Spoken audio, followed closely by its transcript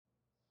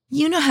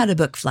You know how to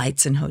book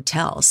flights and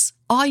hotels.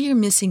 All you're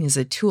missing is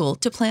a tool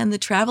to plan the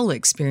travel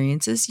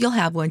experiences you'll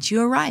have once you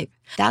arrive.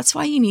 That's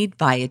why you need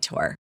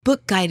Viator.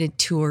 Book guided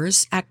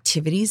tours,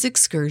 activities,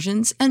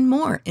 excursions, and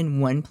more in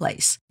one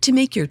place to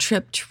make your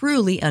trip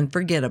truly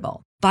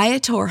unforgettable.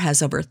 Viator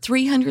has over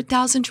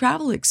 300,000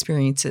 travel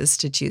experiences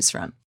to choose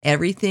from.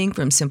 Everything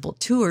from simple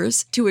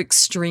tours to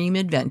extreme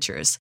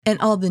adventures and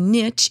all the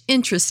niche,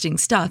 interesting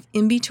stuff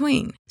in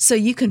between. So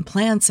you can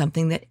plan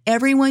something that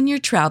everyone you're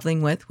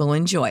traveling with will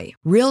enjoy.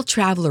 Real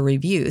traveler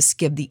reviews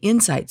give the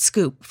inside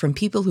scoop from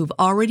people who've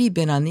already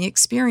been on the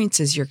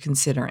experiences you're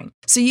considering.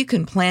 So you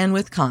can plan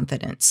with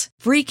confidence.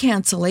 Free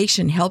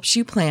cancellation helps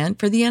you plan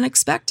for the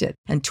unexpected.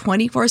 And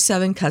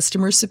 24/7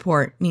 customer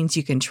support means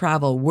you can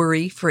travel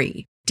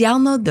worry-free.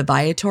 Download the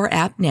Viator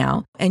app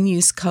now and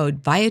use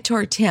code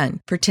Viator10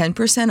 for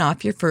 10%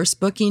 off your first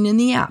booking in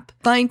the app.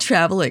 Find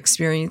travel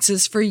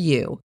experiences for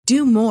you.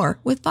 Do more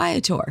with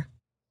Viator.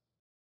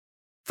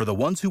 For the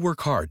ones who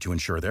work hard to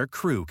ensure their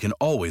crew can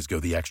always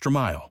go the extra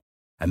mile,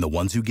 and the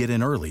ones who get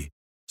in early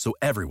so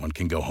everyone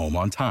can go home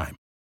on time,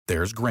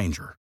 there's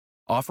Grainger,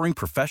 offering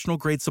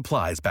professional-grade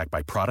supplies backed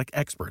by product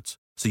experts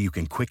so you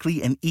can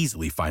quickly and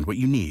easily find what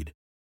you need.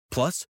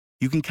 Plus,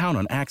 you can count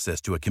on access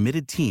to a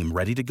committed team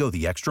ready to go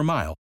the extra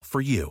mile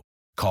for you.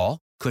 Call,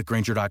 click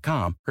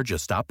Grainger.com, or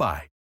just stop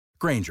by.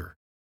 Grainger,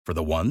 for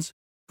the ones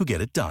who get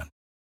it done.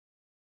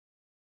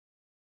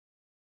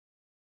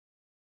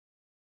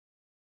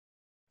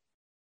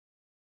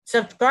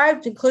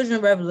 Subscribe to Inclusion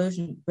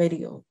Revolution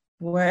Radio,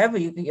 wherever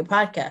you get your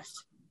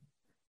podcasts.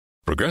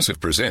 Progressive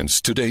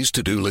presents today's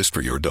to-do list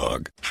for your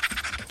dog.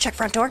 Check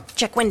front door,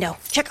 check window,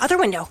 check other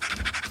window.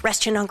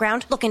 Rest chin on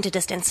ground, look into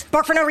distance.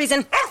 Bark for no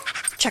reason.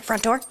 Check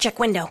front door, check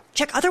window,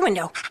 check other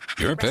window.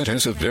 Your pet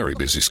has a very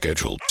busy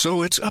schedule,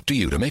 so it's up to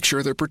you to make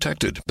sure they're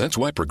protected. That's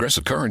why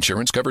Progressive Car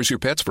Insurance covers your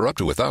pets for up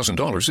to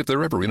 $1,000 if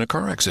they're ever in a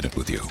car accident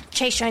with you.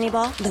 Chase shiny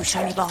ball, lose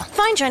shiny ball.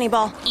 Find shiny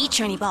ball, eat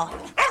shiny ball.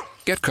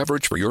 Get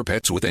coverage for your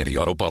pets with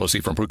anti-auto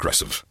policy from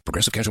Progressive.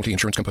 Progressive Casualty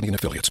Insurance Company and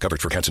Affiliates.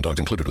 Coverage for cats and dogs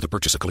included with the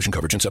purchase of collision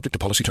coverage and subject to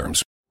policy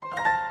terms.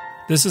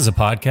 This is a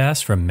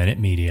podcast from Minute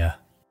Media.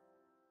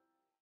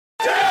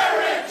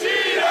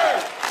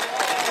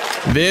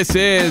 This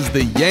is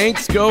the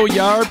Yanks Go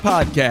Yard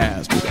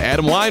podcast with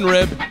Adam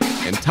Weinrib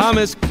and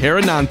Thomas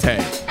Carannante.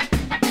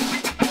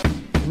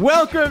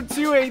 Welcome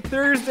to a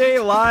Thursday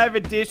live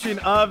edition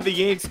of the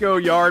Yanks Go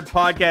Yard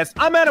podcast.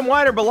 I'm Adam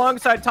Weinrib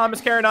alongside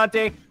Thomas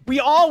Carannante. We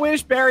all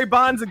wish Barry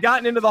Bonds had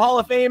gotten into the Hall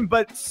of Fame,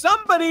 but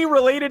somebody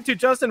related to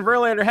Justin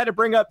Verlander had to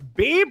bring up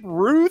Babe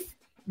Ruth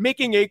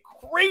making a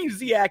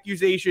crazy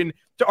accusation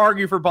to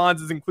argue for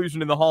Bonds'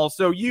 inclusion in the Hall.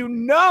 So you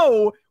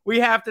know we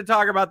have to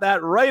talk about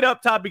that right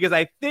up top because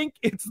I think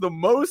it's the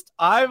most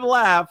I've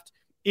laughed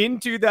in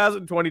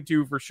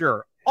 2022 for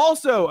sure.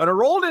 Also, an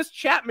Aroldis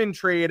Chapman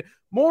trade,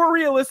 more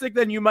realistic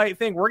than you might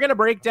think. We're going to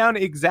break down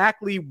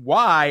exactly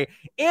why.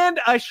 And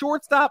a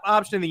shortstop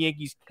option the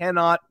Yankees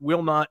cannot,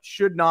 will not,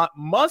 should not,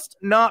 must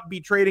not be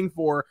trading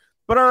for,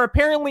 but are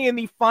apparently in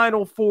the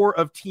final four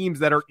of teams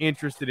that are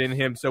interested in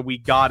him. So we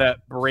got to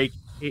break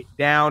it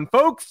down.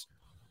 Folks,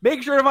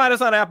 make sure to find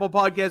us on Apple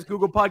Podcasts,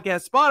 Google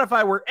Podcasts,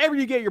 Spotify, wherever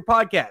you get your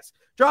podcasts.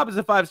 Drop us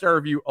a 5-star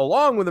review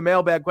along with a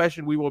mailbag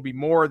question. We will be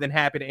more than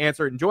happy to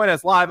answer it. And join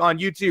us live on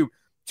YouTube.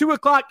 2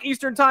 o'clock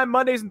Eastern time,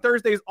 Mondays and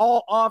Thursdays,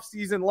 all off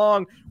season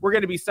long. We're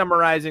going to be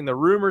summarizing the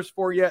rumors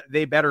for you.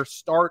 They better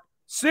start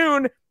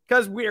soon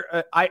because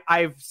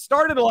I've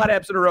started a lot of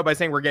episodes in a row by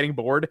saying we're getting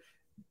bored.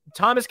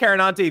 Thomas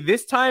Carannante,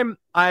 this time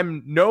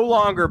I'm no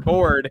longer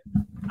bored.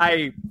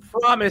 I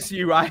promise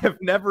you, I have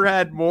never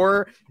had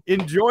more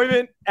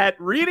enjoyment at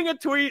reading a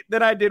tweet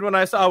than I did when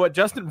I saw what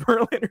Justin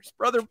Verlander's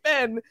brother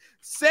Ben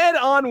said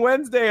on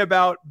Wednesday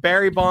about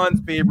Barry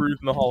Bonds, Babe Ruth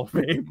in the Hall of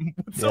Fame.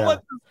 So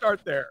let's just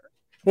start there.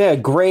 Yeah,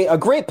 a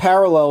great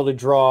parallel to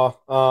draw,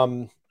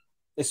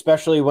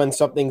 especially when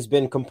something's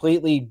been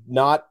completely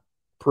not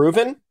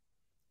proven.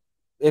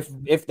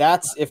 If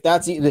that's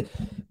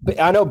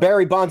I know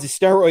Barry Bonds'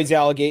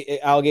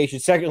 steroids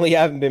allegations secondly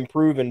haven't been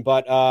proven,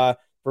 but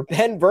for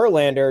Ben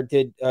Verlander,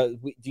 do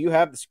you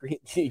have the screen?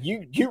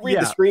 You read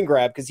the screen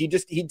grab because he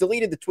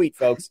deleted the tweet,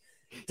 folks.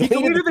 He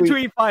deleted the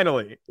tweet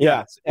finally. Yeah,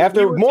 yes.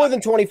 After more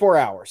than 24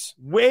 hours.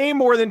 Way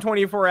more than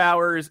 24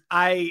 hours.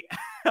 I've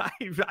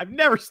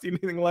never seen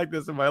anything like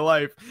this in my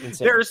life.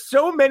 Insane. There are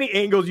so many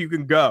angles you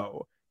can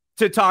go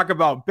to talk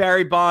about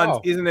Barry Bonds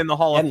isn't in the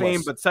Hall of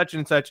Fame, but such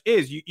and such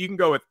is. You can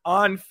go with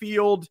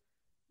on-field,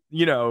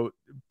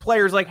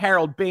 players like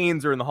Harold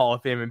Baines are in the Hall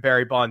of Fame and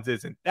Barry Bonds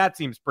isn't. That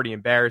seems pretty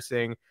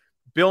embarrassing.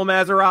 Bill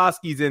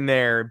Mazeroski's in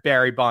there,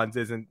 Barry Bonds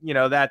isn't.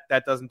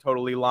 That doesn't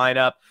totally line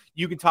up.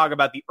 You can talk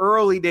about the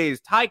early days.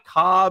 Ty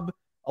Cobb,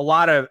 a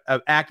lot of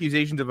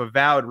accusations of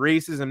avowed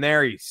racism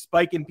there. He's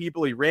spiking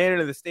people. He ran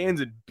into the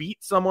stands and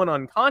beat someone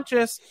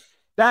unconscious.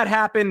 That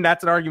happened.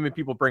 That's an argument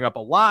people bring up a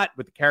lot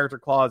with the character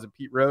clause of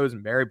Pete Rose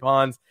and Barry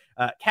Bonds.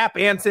 Cap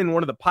Anson,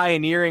 one of the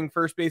pioneering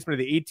first basemen of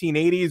the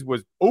 1880s,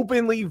 was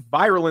openly,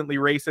 virulently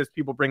racist.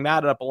 People bring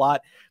that up a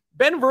lot.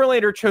 Ben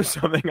Verlander chose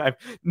something I've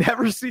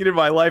never seen in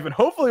my life and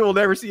hopefully will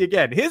never see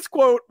again. His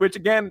quote, which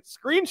again,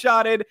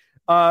 screenshotted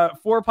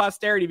for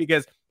posterity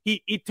because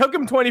he took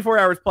him 24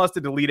 hours plus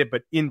to delete it.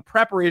 But in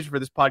preparation for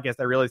this podcast,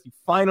 I realized he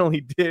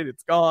finally did.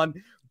 It's gone.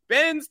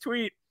 Ben's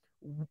tweet,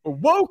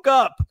 woke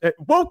up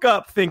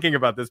thinking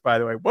about this, by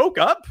the way. Woke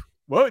up?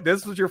 Whoa,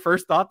 this was your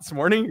first thought this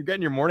morning? You're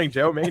getting your morning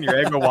Joe, making your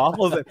Eggo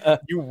waffles. And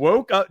you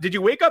woke up. Did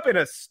you wake up in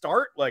a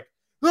start? Like,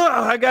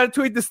 I got to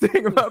tweet this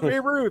thing about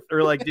Babe Ruth.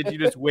 Or like, did you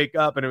just wake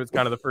up and it was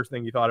kind of the first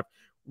thing you thought of?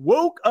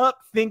 Woke up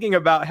thinking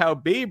about how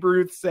Babe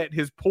Ruth set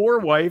his poor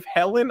wife,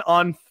 Helen,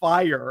 on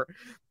fire.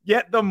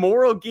 Yet the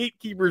moral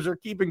gatekeepers are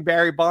keeping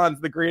Barry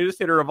Bonds, the greatest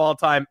hitter of all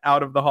time,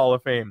 out of the Hall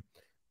of Fame.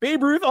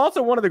 Babe Ruth,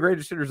 also one of the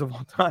greatest hitters of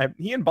all time.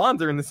 He and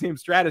Bonds are in the same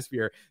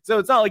stratosphere. So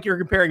it's not like you're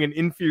comparing an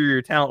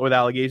inferior talent with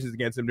allegations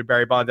against him to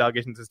Barry Bonds'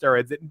 allegations of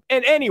steroids.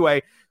 And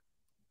anyway,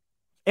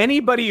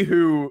 anybody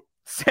who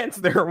sets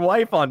their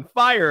wife on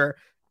fire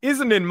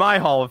isn't in my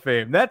Hall of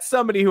Fame. That's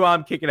somebody who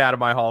I'm kicking out of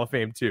my Hall of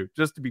Fame too,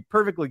 just to be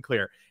perfectly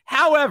clear.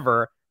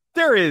 However,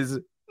 there is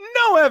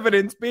no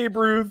evidence Babe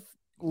Ruth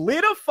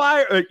lit a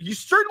fire. You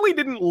certainly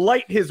didn't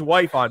light his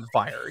wife on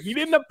fire. He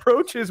didn't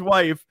approach his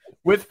wife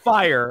with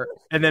fire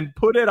and then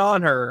put it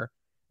on her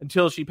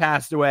until she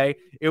passed away.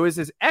 It was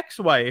his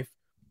ex-wife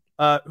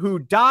who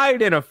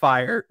died in a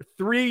fire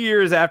 3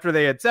 years after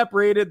they had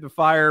separated. The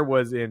fire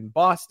was in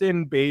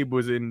Boston. Babe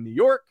was in New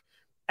York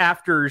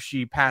after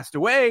she passed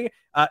away.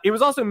 It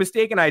was also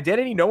mistaken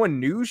identity. No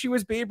one knew she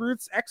was Babe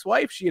Ruth's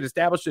ex-wife. She had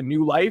established a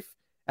new life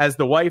as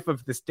the wife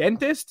of this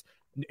dentist.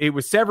 It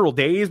was several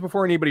days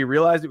before anybody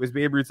realized it was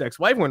Babe Ruth's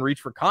ex-wife. When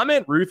reached for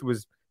comment, Ruth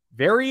was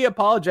very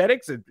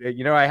apologetic. So,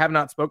 I have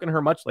not spoken to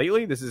her much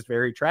lately. This is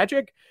very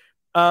tragic.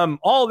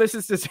 All this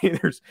is to say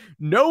there's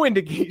no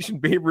indication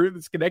Babe Ruth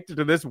is connected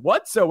to this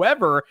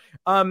whatsoever.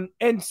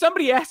 And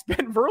somebody asked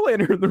Ben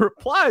Verlander in the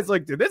replies,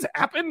 like, did this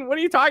happen? What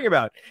are you talking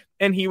about?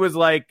 And he was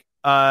like,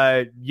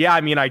 yeah,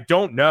 I mean, I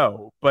don't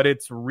know, but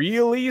it's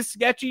really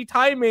sketchy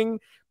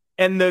timing.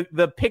 And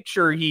the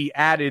picture he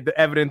added, the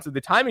evidence of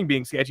the timing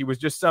being sketchy, was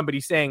just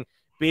somebody saying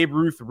Babe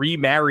Ruth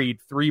remarried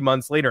 3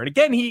 months later. And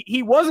again,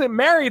 he wasn't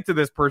married to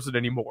this person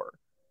anymore.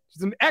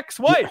 She's an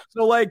ex-wife. Yeah.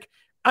 So, like,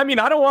 I mean,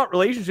 I don't want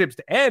relationships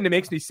to end. It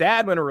makes me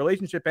sad when a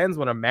relationship ends,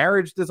 when a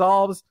marriage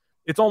dissolves.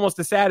 It's almost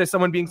as sad as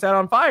someone being set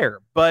on fire.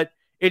 But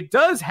it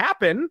does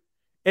happen.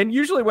 And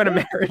usually when a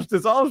marriage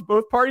dissolves,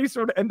 both parties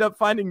sort of end up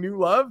finding new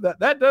love.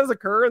 That does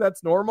occur.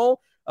 That's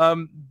normal.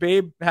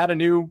 Babe had a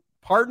new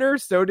partner,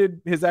 so did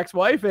his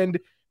ex-wife, and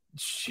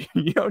she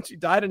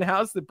died in a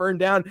house that burned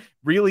down.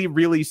 Really,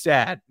 really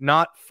sad.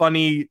 Not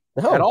funny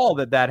at all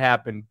that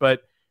happened.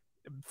 But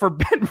for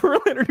Ben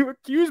Verlander to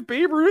accuse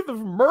Babe Ruth of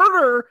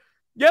murder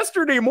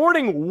yesterday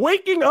morning,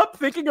 waking up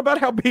thinking about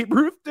how Babe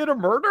Ruth did a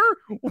murder,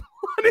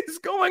 what is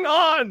going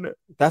on?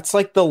 That's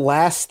like the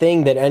last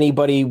thing that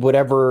anybody would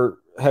ever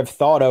have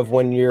thought of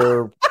when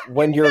you're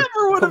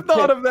never would have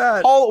thought of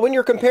that. When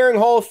you're comparing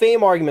Hall of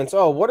Fame arguments.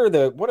 Oh, what are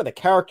the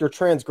character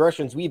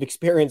transgressions we've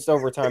experienced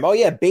over time? Oh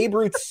yeah, Babe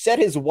Ruth set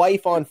his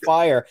wife on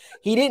fire.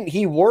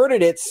 He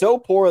worded it so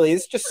poorly.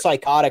 It's just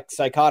psychotic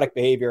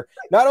behavior.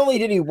 Not only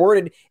did he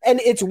word it, and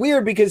it's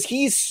weird because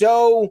he's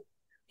so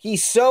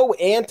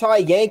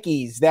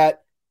anti-Yankees that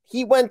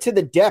he went to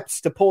the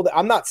depths to pull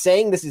I'm not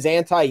saying this is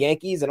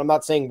anti-Yankees, and I'm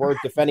not saying we're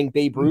defending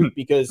Babe Ruth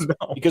because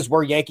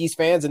we're Yankees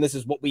fans and this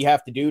is what we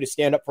have to do to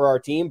stand up for our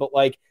team. But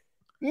like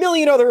a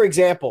million other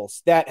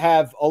examples that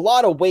have a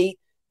lot of weight,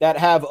 that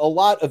have a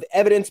lot of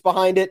evidence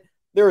behind it.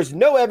 There is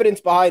no evidence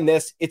behind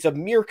this. It's a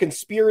mere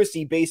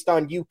conspiracy based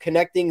on you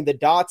connecting the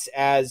dots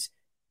as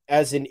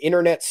an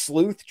internet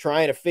sleuth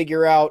trying to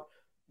figure out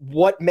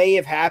what may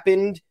have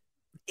happened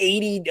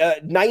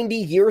 90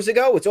 years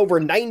ago. It's over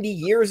 90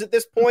 years at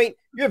this point.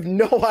 You have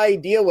no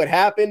idea what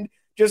happened.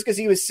 Just because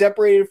he was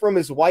separated from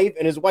his wife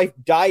and his wife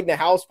died in a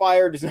house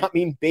fire does not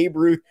mean Babe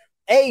Ruth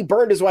A,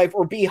 burned his wife,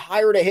 or B,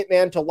 hired a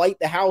hitman to light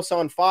the house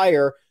on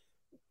fire.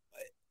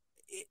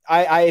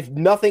 I have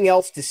nothing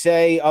else to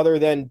say other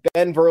than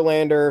Ben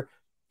Verlander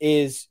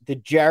is the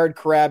Jared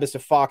Carrabis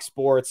of Fox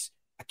Sports.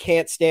 I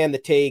can't stand the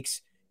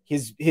takes.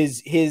 His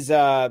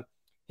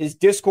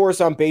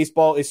discourse on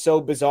baseball is so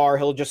bizarre.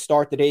 He'll just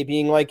start the day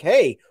being like,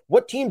 hey,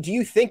 what team do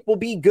you think will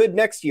be good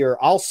next year?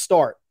 I'll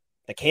start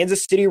the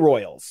Kansas City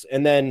Royals.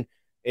 And then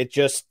it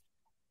just,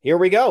 here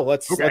we go.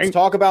 Let's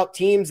talk about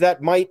teams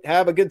that might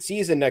have a good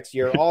season next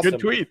year. Awesome. Good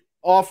tweet.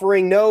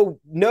 Offering no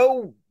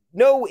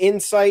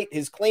insight.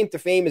 His claim to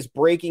fame is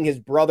breaking his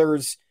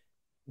brother's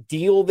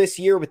deal this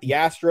year with the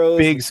Astros.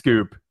 Big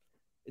scoop.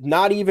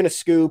 Not even a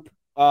scoop.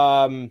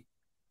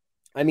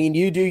 I mean,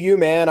 you do you,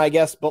 man, I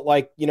guess, but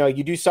like,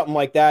 you do something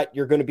like that,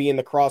 you're going to be in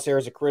the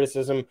crosshairs of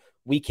criticism.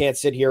 We can't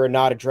sit here and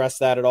not address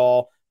that at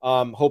all.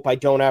 Hope I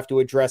don't have to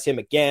address him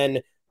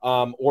again,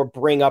 or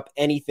bring up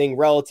anything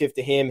relative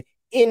to him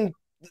in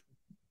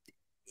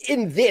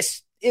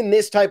this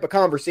type of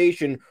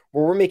conversation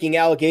where we're making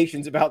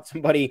allegations about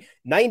somebody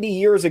 90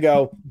 years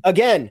ago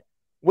again,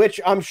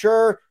 which I'm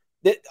sure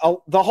that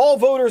the Hall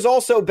voters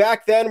also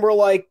back then were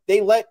like,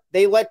 they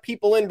let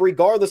people in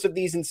regardless of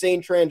these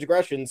insane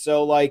transgressions.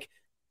 So like,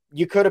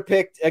 you could have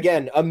picked,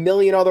 again, a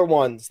million other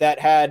ones that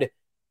had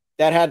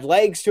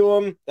legs to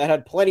them, that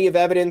had plenty of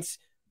evidence,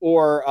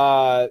 or,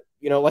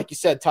 like you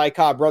said, Ty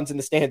Cobb runs in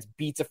the stands,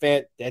 beats a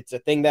fan. That's a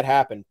thing that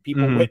happened.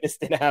 People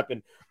witnessed it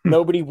happen.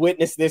 Nobody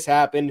witnessed this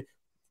happen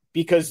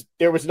because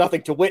there was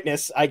nothing to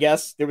witness, I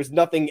guess. There was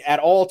nothing at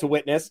all to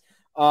witness.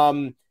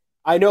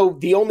 I know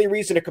the only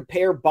reason to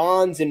compare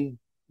Bonds and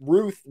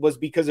Ruth was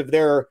because of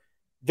their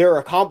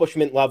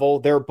accomplishment level.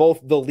 They're both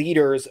the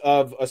leaders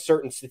of a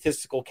certain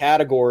statistical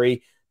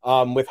category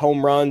with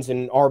home runs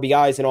and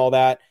RBIs and all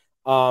that.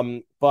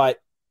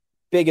 But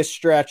biggest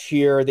stretch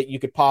here that you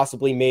could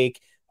possibly make.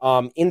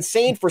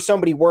 Insane for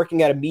somebody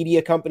working at a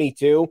media company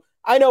too.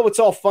 I know it's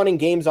all fun and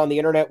games on the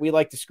internet. We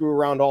like to screw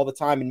around all the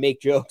time and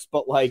make jokes,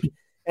 but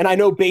and I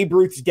know Babe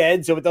Ruth's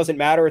dead, so it doesn't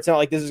matter. It's not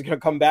like this is going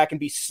to come back and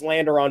be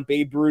slander on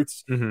Babe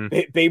Ruth's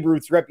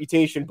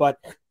reputation, but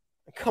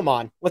come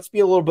on, let's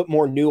be a little bit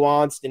more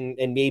nuanced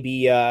and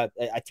maybe a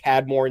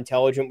tad more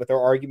intelligent with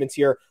our arguments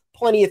here.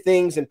 Plenty of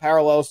things and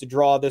parallels to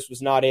draw. This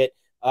was not it.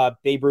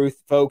 Babe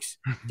Ruth, folks,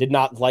 did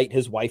not light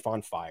his wife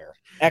on fire.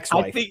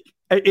 Ex-wife. I think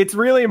it's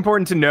really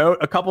important to note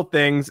a couple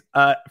things.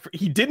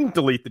 He didn't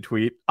delete the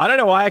tweet. I don't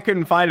know why I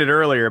couldn't find it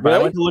earlier, but I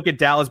went to look at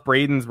Dallas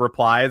Braden's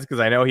replies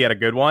because I know he had a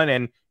good one,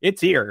 and it's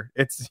here.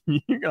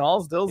 You can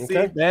all still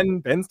see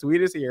Ben's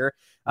tweet is here.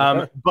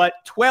 But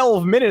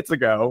 12 minutes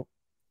ago,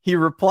 he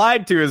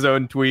replied to his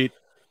own tweet,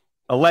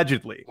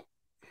 allegedly.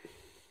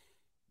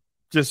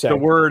 Just the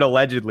word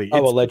allegedly.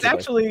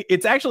 Allegedly.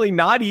 It's actually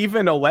not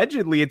even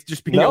allegedly. It's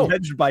just being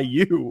alleged by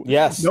you.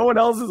 Yes. No one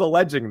else is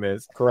alleging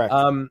this. Correct.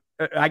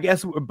 I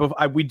guess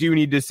we do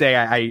need to say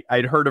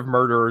I'd heard of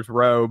Murderers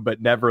Row,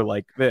 but never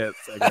like this.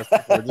 I guess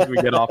before we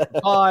get off the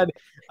pod.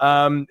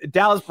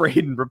 Dallas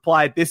Braden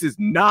replied, "This is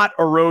not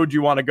a road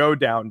you want to go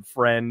down,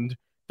 friend. ...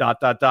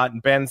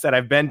 And Ben said,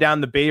 "I've been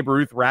down the Babe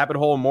Ruth rabbit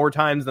hole more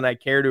times than I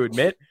care to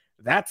admit.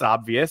 That's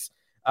obvious."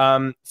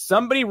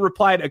 Somebody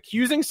replied,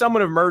 "Accusing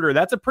someone of murder.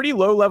 That's a pretty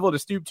low level to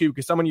stoop to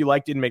because someone you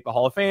like didn't make the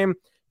Hall of Fame.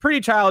 Pretty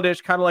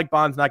childish, kind of like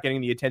Bonds not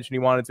getting the attention he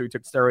wanted, so he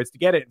took steroids to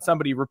get it." And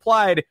somebody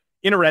replied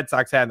in a Red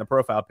Sox hat in the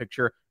profile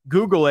picture,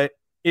 "Google it.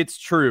 It's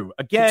true."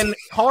 Again,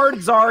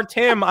 Card Czar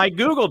Tim, I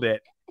Googled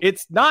it.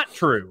 It's not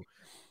true.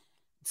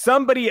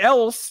 Somebody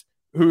else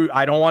who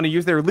I don't want to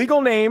use their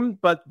legal name,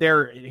 but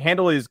their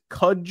handle is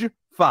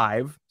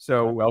Cudge5.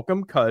 So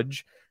welcome,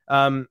 Cudge.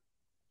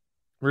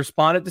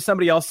 Responded to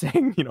somebody else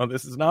saying,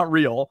 this is not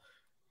real.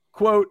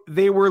 Quote,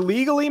 "They were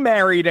legally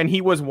married and he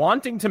was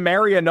wanting to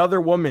marry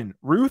another woman.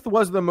 Ruth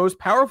was the most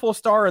powerful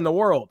star in the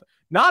world.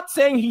 Not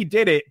saying he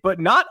did it, but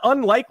not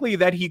unlikely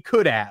that he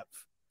could have."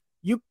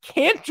 You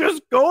can't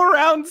just go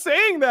around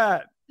saying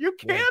that. You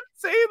can't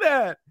say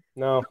that.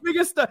 No. The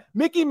biggest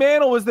Mickey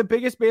Mantle was the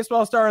biggest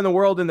baseball star in the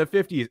world in the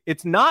 50s.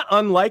 It's not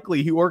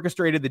unlikely he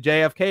orchestrated the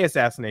JFK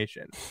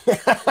assassination.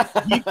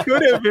 He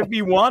could have if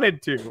he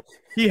wanted to.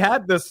 He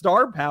had the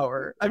star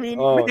power. I mean,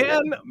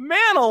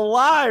 man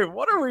alive.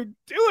 What are we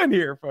doing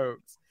here,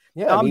 folks?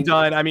 Yeah, I'm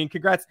done. I mean,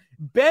 congrats.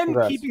 Ben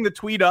keeping the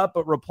tweet up,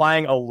 but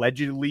replying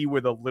allegedly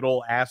with a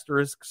little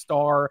asterisk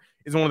star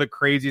is one of the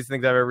craziest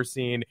things I've ever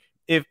seen.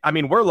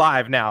 We're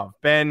live now.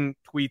 If Ben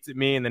tweets at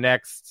me in the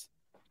next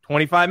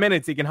 25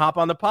 minutes, he can hop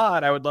on the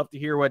pod. I would love to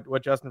hear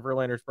what Justin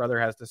Verlander's brother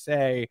has to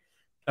say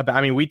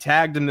about. We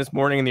tagged him this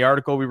morning in the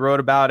article we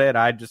wrote about it.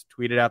 I just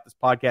tweeted out this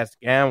podcast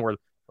again. We're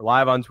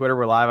live on Twitter.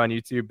 We're live on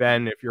YouTube.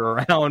 Ben, if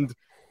you're around,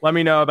 let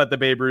me know about the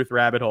Babe Ruth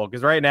rabbit hole.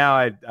 Because right now,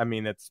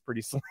 it's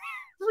pretty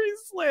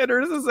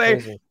slanderous to say.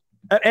 Crazy.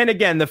 And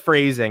again, the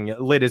phrasing,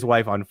 lit his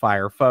wife on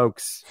fire,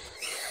 folks.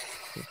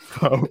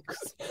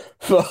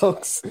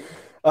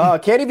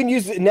 Can't even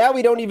use now.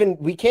 We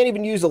can't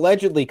even use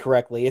allegedly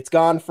correctly. It's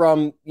gone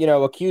from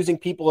accusing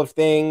people of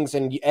things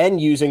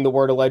and using the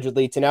word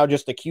allegedly to now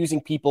just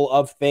accusing people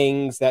of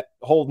things that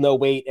hold no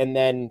weight and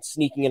then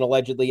sneaking in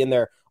allegedly in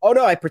there. Oh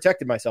no, I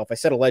protected myself. I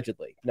said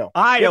allegedly. No,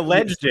 I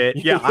alleged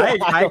it. Yeah,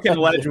 I can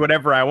allege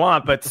whatever I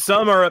want, but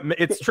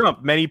it's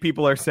Trump. Many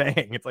people are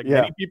saying it's like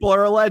many people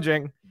are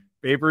alleging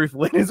Babe Ruth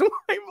lit his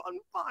wife on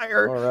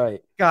fire. All right,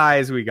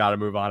 guys, we got to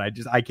move on.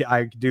 I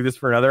could do this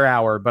for another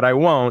hour, but I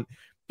won't.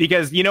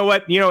 Because you know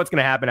what's going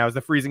to happen now is the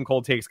Freezing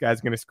Cold Takes guy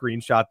is going to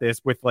screenshot this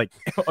with like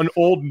an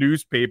old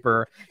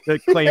newspaper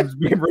that claims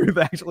Babe Ruth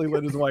actually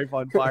lit his wife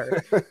on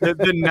fire. The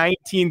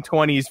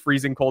 1920s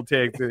Freezing Cold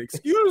Takes.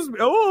 Excuse me.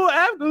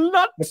 Oh,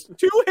 not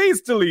too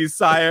hastily,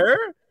 sire.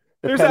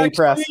 There's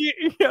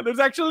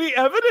actually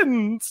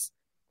evidence.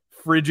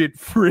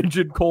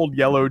 Frigid, cold,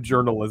 yellow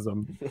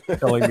journalism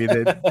telling me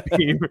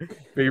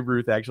that Babe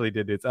Ruth actually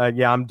did it.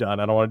 I'm done.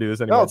 I don't want to do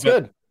this anymore. No, it's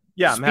good.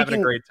 Yeah, I'm having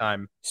a great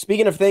time.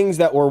 Speaking of things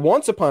that were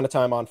once upon a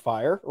time on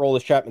fire,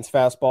 Aroldis Chapman's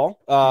fastball.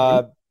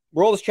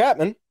 Aroldis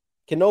Chapman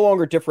can no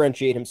longer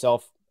differentiate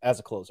himself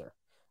as a closer.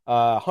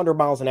 100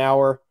 miles an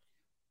hour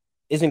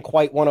isn't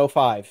quite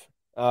 105.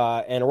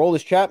 And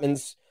Aroldis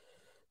Chapman's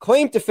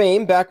claim to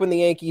fame back when the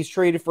Yankees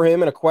traded for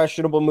him in a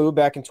questionable move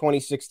back in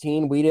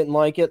 2016. We didn't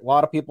like it. A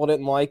lot of people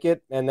didn't like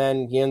it. And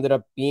then he ended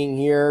up being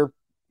here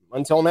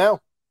until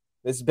now.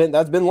 That's been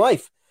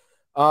life.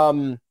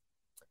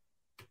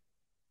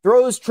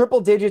 Throws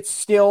triple digits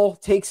still,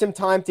 takes him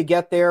time to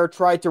get there,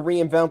 tried to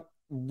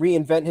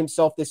reinvent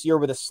himself this year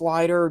with a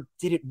slider.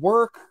 Did it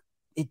work?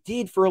 It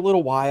did for a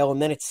little while,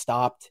 and then it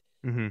stopped.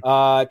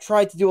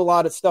 Tried to do a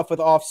lot of stuff with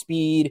off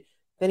speed.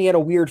 Then he had a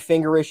weird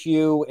finger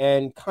issue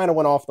and kind of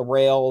went off the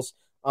rails.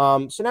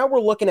 So now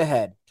we're looking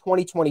ahead,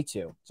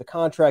 2022. It's a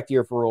contract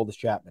year for Aroldis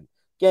Chapman.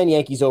 Again,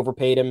 Yankees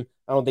overpaid him.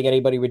 I don't think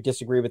anybody would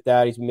disagree with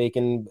that. He's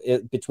making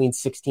between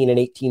 16 and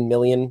 18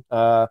 million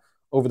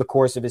over the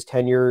course of his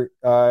tenure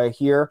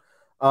here.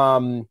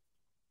 One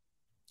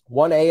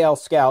AL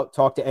scout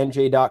talked to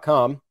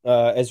NJ.com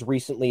as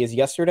recently as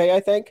yesterday, I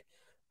think,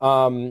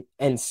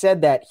 and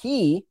said that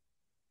he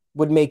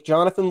would make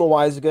Jonathan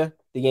Loaisiga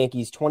the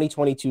Yankees'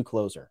 2022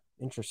 closer.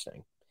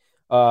 Interesting.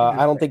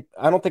 I don't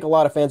think a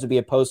lot of fans would be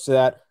opposed to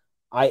that.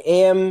 I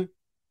am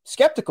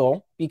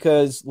skeptical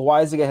because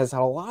Loaisiga has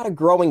had a lot of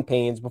growing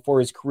pains before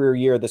his career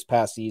year this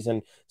past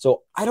season.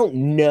 So I don't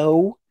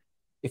know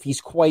if he's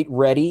quite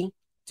ready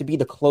to be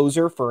the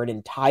closer for an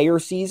entire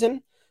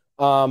season.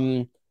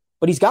 But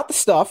he's got the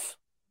stuff.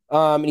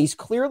 And he's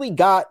clearly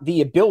got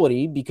the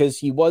ability because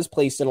he was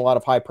placed in a lot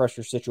of high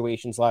pressure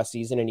situations last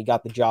season and he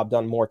got the job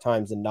done more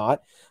times than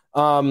not.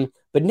 But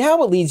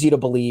now it leads you to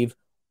believe,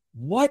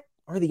 what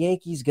are the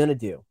Yankees going to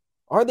do?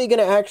 Are they going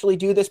to actually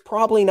do this?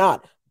 Probably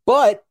not.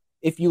 But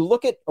if you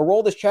look at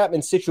Aroldis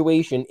Chapman's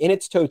situation in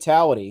its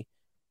totality,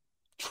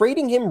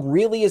 trading him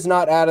really is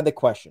not out of the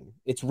question.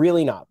 It's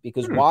really not.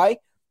 Because why?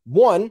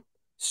 One,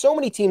 so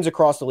many teams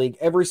across the league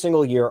every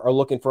single year are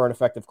looking for an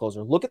effective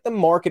closer. Look at the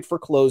market for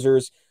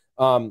closers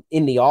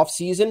in the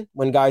offseason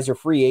when guys are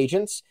free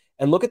agents,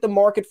 and look at the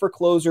market for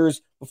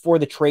closers before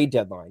the trade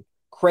deadline.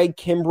 Craig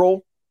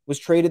Kimbrell was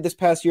traded this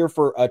past year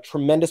for a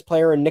tremendous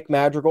player in Nick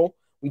Madrigal.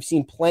 We've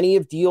seen plenty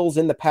of deals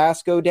in the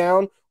past go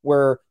down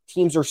where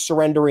teams are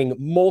surrendering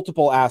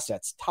multiple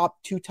assets, top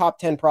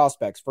 10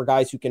 prospects for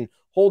guys who can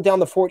hold down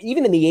the fort,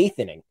 even in the eighth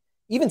inning.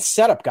 Even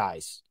setup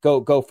guys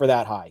go for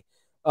that high.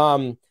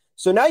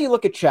 So now you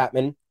look at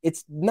Chapman.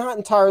 It's not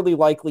entirely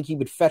likely he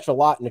would fetch a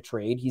lot in a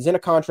trade. He's in a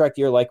contract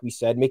year, like we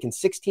said, making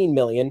 $16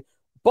 million.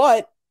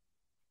 But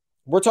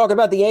we're talking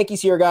about the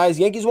Yankees here, guys.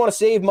 Yankees want to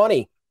save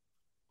money.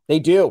 They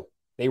do.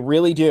 They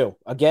really do.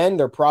 Again,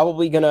 they're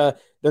probably gonna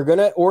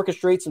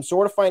orchestrate some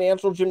sort of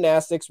financial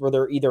gymnastics where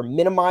they're either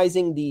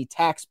minimizing the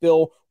tax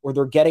bill or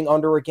they're getting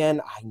under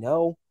again.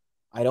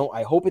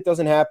 I hope it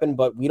doesn't happen,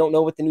 but we don't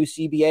know what the new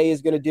CBA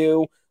is going to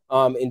do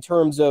in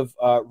terms of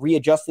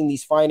readjusting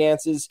these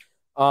finances.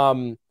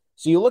 So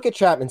you look at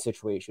Chapman's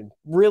situation.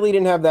 Really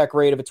didn't have that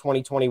great of a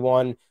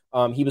 2021.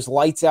 He was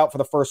lights out for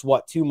the first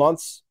 2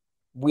 months.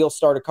 Wheels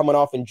started coming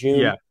off in June.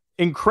 Yeah,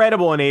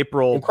 incredible in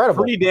April.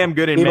 Incredible, pretty damn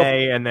good in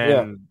May, and then.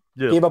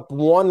 Yeah. Gave up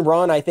one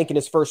run, I think, in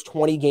his first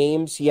 20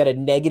 games. He had a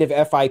negative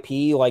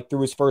FIP like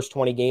through his first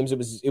 20 games. It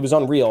was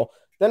unreal.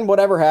 Then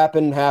whatever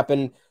happened.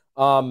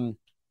 And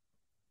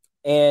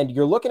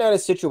you're looking at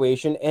his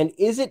situation, and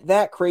is it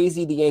that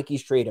crazy the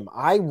Yankees trade him?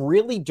 I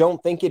really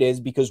don't think it is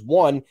because,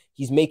 one,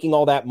 he's making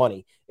all that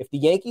money. If the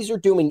Yankees are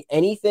doing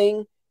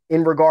anything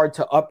in regard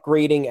to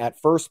upgrading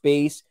at first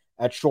base,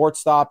 at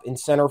shortstop, in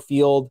center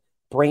field,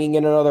 bringing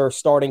in another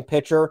starting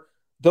pitcher,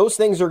 those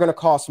things are going to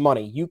cost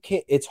money.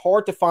 It's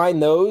hard to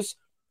find those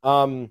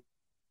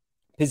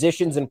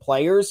positions and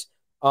players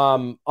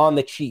on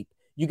the cheap.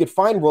 You could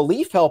find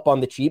relief help on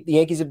the cheap. The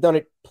Yankees have done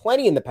it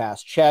plenty in the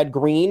past. Chad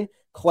Green,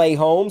 Clay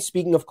Holmes.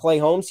 Speaking of Clay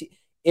Holmes,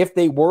 if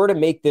they were to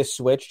make this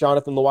switch,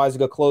 Jonathan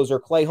Loaisiga closer,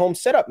 Clay Holmes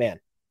setup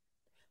man.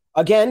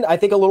 Again, I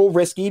think a little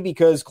risky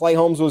because Clay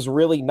Holmes was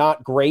really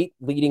not great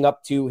leading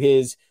up to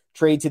his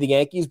trade to the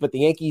Yankees, but the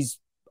Yankees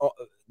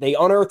they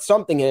unearthed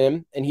something in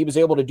him, and he was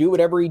able to do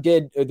whatever he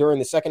did during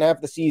the second half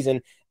of the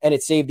season, and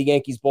it saved the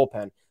Yankees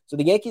bullpen. So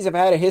the Yankees have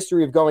had a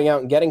history of going out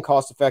and getting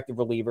cost-effective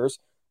relievers.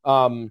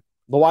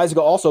 Loaisiga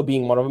also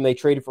being one of them. They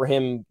traded for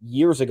him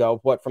years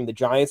ago, from the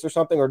Giants or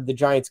something, or the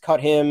Giants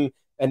cut him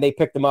and they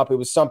picked him up. It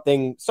was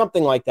something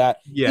like that.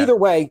 Yeah. Either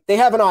way, they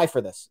have an eye for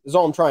this, is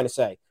all I'm trying to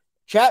say.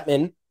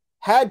 Chapman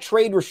had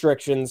trade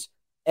restrictions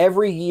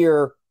every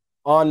year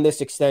on this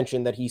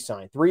extension that he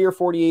signed. 3-year,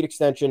 48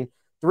 extension.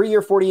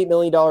 3-year, $48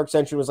 million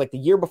extension was like the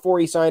year before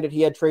he signed it.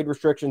 He had trade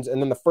restrictions, and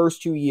then the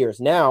first 2 years.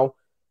 Now,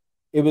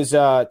 it was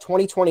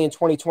 2020 and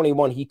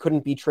 2021. He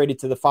couldn't be traded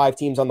to the 5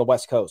 teams on the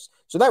West Coast.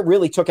 So that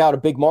really took out a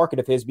big market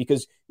of his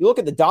because you look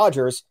at the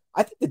Dodgers.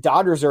 I think the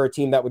Dodgers are a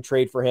team that would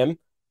trade for him.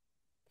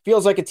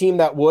 Feels like a team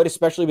that would,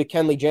 especially with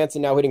Kenley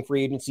Jansen now hitting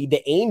free agency.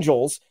 The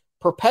Angels,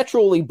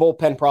 perpetually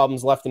bullpen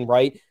problems left and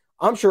right.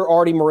 I'm sure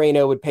Artie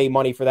Moreno would pay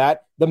money for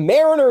that. The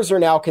Mariners are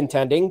now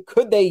contending.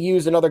 Could they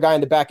use another guy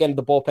in the back end of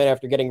the bullpen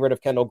after getting rid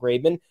of Kendall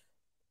Graveman?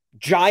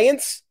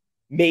 Giants,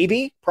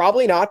 maybe.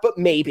 Probably not, but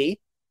maybe.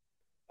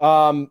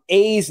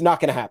 A's, not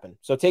going to happen.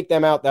 So take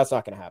them out. That's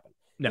not going to happen.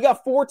 No. You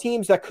got 4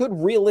 teams that could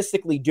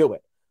realistically do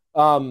it.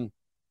 And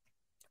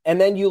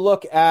then you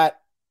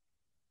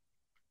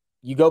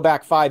go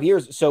back 5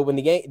 years. So when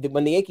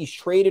the Yankees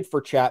traded for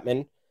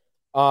Chapman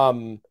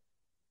and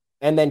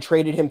then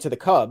traded him to the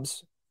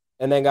Cubs,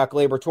 and then got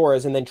Gleyber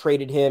Torres, and then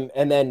traded him,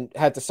 and then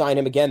had to sign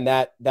him again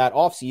that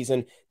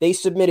offseason, they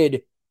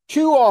submitted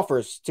two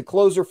offers to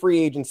closer free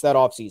agents that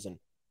offseason.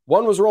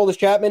 One was Aroldis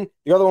Chapman.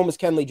 The other one was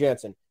Kenley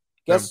Jansen.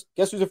 Guess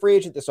who's a free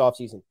agent this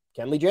offseason?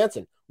 Kenley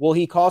Jansen. Will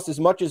he cost as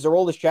much as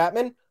Aroldis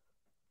Chapman?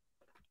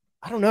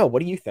 I don't know.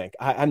 What do you think?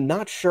 I'm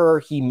not sure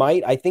he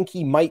might. I think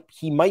he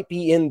might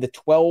be in the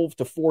 12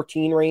 to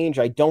 14 range.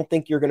 I don't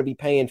think you're going to be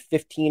paying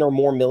 15 or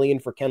more million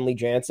for Kenley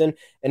Jansen.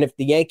 And if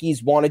the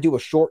Yankees want to do a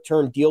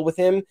short-term deal with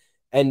him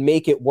and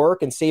make it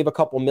work and save a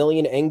couple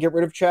million and get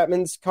rid of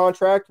Chapman's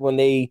contract when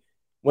they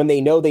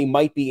know they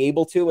might be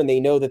able to, and they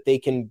know that they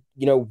can,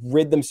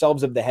 rid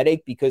themselves of the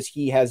headache because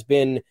he has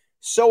been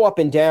so up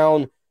and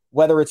down,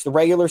 whether it's the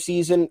regular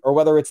season or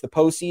whether it's the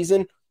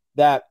postseason,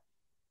 that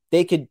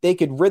they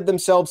could rid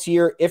themselves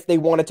here if they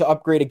wanted to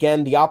upgrade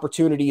again. The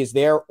opportunity is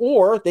there,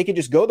 or they could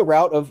just go the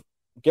route of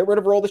get rid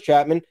of Aroldis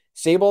Chapman,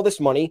 save all this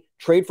money,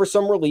 trade for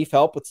some relief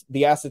help with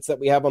the assets that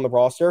we have on the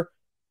roster,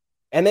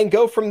 and then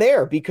go from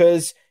there.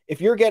 Because if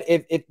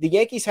the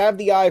Yankees have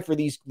the eye for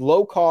these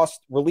low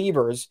cost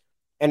relievers,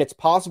 and it's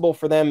possible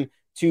for them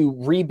to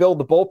rebuild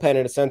the bullpen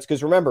in a sense,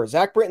 because remember,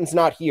 Zach Britton's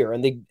not here,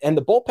 and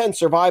the bullpen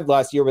survived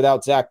last year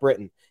without Zach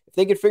Britton. If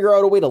they could figure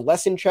out a way to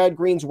lessen Chad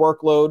Green's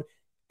workload,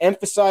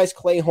 emphasize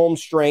Clay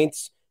Holmes'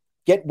 strengths,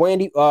 get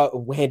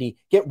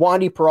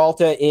Wandy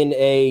Peralta in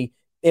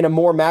a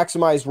more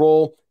maximized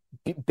role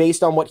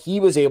based on what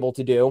he was able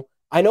to do.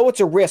 I know it's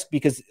a risk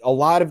because a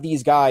lot of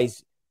these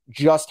guys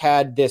just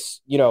had this,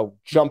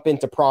 jump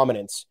into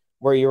prominence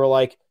where you were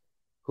like,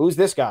 who's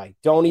this guy?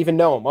 Don't even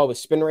know him. Oh,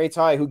 his spin rate's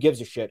high. Who gives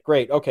a shit?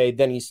 Great. Okay,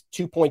 then he's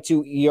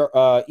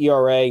 2.2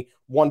 ERA,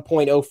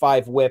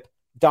 1.05 whip,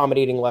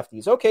 dominating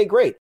lefties. Okay,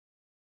 great.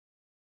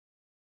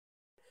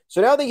 So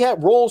now they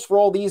have roles for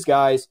all these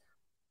guys.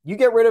 You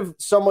get rid of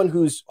someone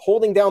who's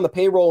holding down the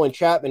payroll in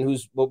Chapman,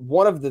 who's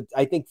one of the,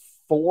 I think,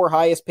 4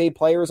 highest paid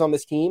players on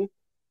this team.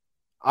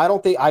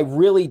 I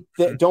really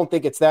don't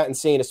think it's that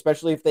insane,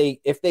 especially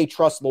if they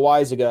trust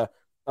Loaizaga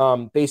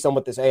based on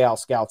what this AL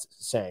scout's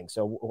saying.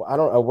 So I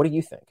don't know. What do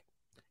you think?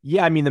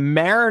 Yeah, I mean, the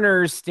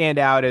Mariners and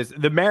Dodgers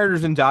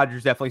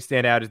definitely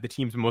stand out as the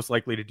teams most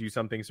likely to do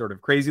something sort of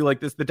crazy like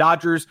this. The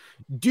Dodgers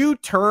do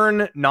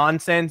turn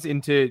nonsense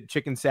into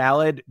chicken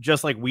salad,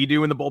 just like we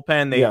do in the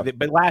bullpen.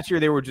 But last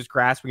year they were just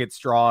grasping at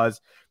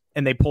straws,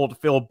 and they pulled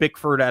Phil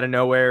Bickford out of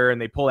nowhere,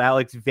 and they pulled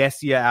Alex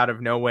Vesia out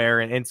of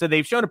nowhere. And so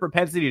they've shown a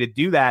propensity to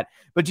do that.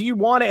 But do you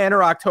want to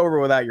enter October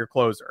without your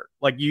closer?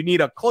 Like, you need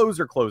a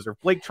closer.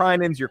 Blake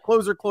Treinen's your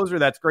closer.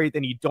 That's great.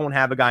 Then you don't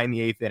have a guy in the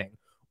 8th inning.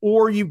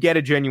 Or you get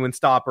a genuine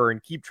stopper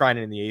and keep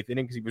Treinen in the 8th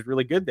inning because he was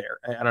really good there.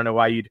 I don't know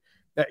why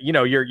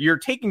you're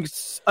taking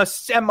a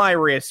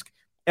semi-risk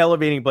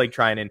elevating Blake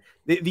Treinen.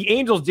 The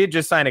Angels did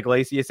just sign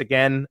Iglesias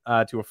again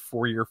to a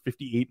 4-year,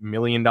 $58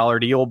 million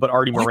deal, but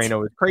Artie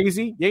Moreno is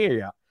crazy.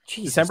 Yeah.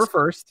 Jesus. December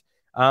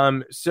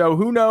 1st. So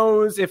who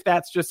knows if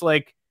that's just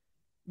like,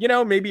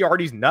 maybe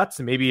Artie's nuts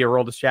and maybe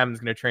Aroldis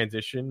Chapman's going to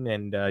transition.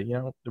 And,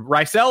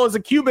 Rysel is a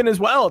Cuban as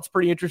well. It's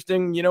pretty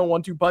interesting,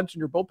 1-2 punch in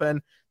your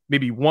bullpen.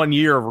 Maybe 1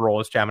 year of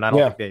Aroldis Chapman. I don't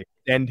think they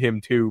extend him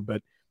too,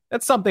 but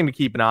that's something to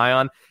keep an eye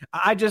on.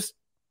 I just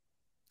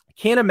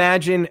can't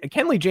imagine.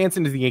 Kenley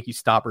Jansen as the Yankee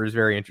stopper is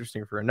very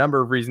interesting for a number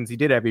of reasons. He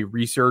did have a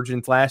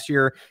resurgence last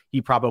year.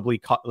 He probably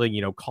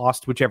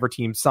cost whichever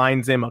team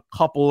signs him a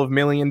couple of $1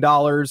 million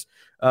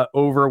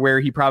over where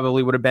he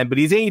probably would have been, but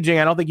he's aging.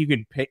 I don't think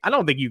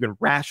you can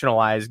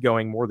rationalize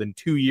going more than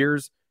 2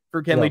 years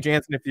for Kenley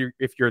Jansen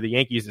if you're the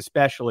Yankees,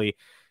 especially.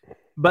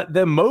 But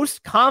the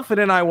most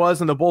confident I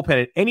was in the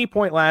bullpen at any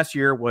point last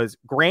year was,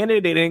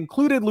 granted, it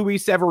included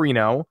Luis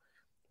Severino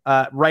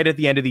right at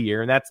the end of the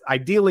year. And that's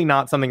ideally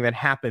not something that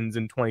happens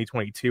in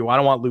 2022. I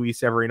don't want Luis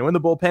Severino in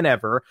the bullpen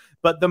ever.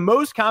 But the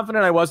most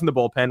confident I was in the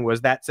bullpen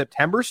was that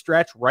September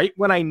stretch right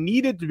when I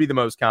needed to be the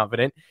most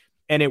confident.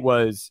 And it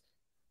was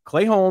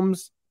Clay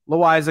Holmes,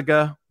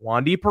 Loaizaga,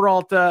 Wandy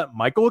Peralta,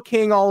 Michael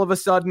King all of a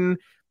sudden.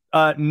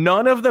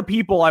 None of the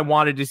people I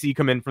wanted to see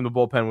come in from the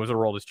bullpen was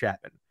Aroldis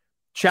Chapman.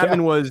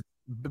 Chapman was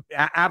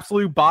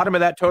absolute bottom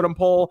of that totem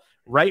pole,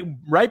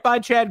 right by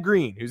Chad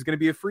Green, who's going to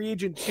be a free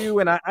agent too.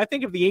 And I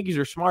think if the Yankees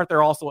are smart,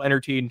 they're also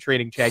entertained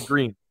trading Chad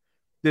Green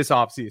this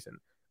offseason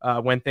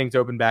when things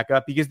open back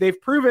up, because they've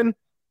proven.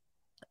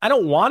 I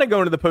don't want to go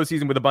into the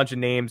postseason with a bunch of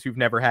names who've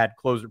never had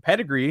closer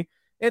pedigree.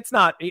 It's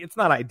not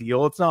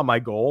ideal. It's not my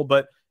goal,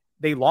 but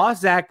they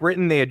lost Zach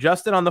Britton. They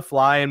adjusted on the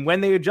fly. And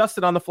when they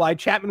adjusted on the fly,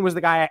 Chapman was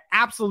the guy I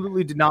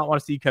absolutely did not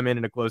want to see come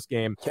in a close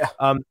game.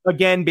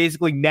 Again,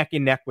 basically neck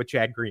and neck with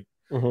Chad Green.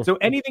 Mm-hmm. So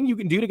anything you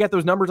can do to get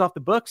those numbers off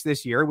the books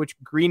this year,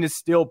 which Green is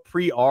still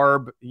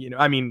pre-ARB,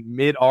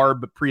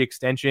 mid-ARB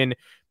pre-extension.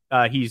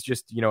 He's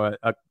just,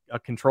 a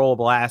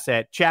controllable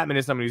asset. Chapman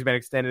is someone who's been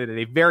extended at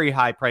a very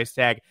high price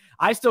tag.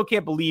 I still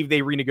can't believe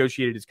they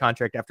renegotiated his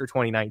contract after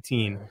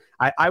 2019.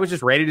 I was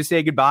just ready to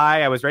say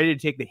goodbye. I was ready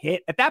to take the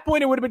hit. At that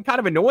point, it would have been kind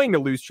of annoying to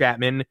lose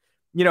Chapman,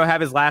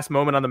 have his last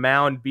moment on the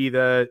mound be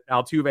the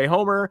Altuve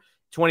homer.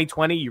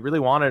 2020, you really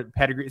want a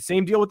pedigree.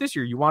 Same deal with this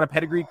year. You want a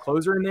pedigree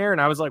closer in there. And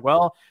I was like,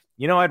 well,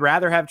 I'd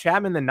rather have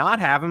Chapman than not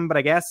have him, but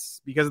I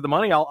guess because of the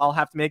money, I'll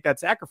have to make that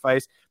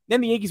sacrifice.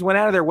 Then the Yankees went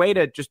out of their way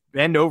to just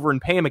bend over and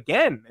pay him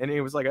again. And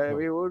it was like, what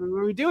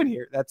are we doing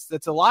here?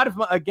 That's a lot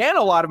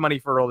of money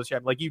for Aroldis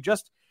Chapman. Like, you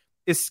just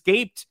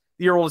escaped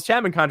the Aroldis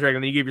Chapman contract,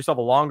 and then you gave yourself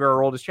a longer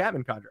Aroldis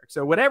Chapman contract.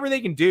 So whatever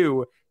they can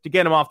do to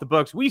get him off the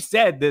books, we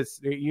said this,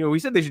 we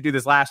said they should do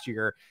this last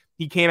year.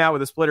 He came out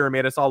with a splitter and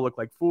made us all look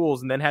like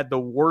fools, and then had the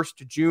worst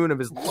June of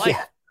his life.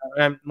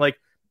 Yeah. Like,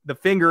 the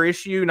finger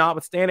issue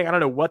notwithstanding, I don't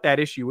know what that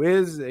issue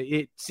is.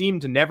 It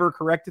seemed to never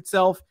correct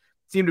itself.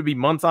 It seemed to be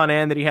months on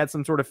end that he had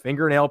some sort of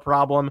fingernail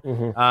problem.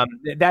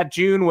 That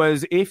June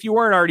was, if you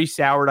weren't already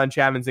soured on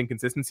Chapman's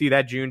inconsistency,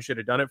 that June should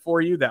have done it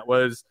for you. That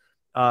was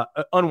an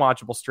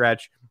unwatchable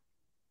stretch.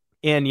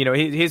 And,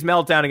 his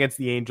meltdown against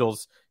the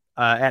Angels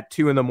at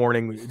 2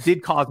 a.m.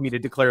 did cause me to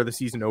declare the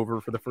season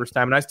over for the first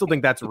time. And I still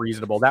think that's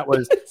reasonable. That's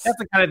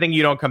the kind of thing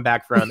you don't come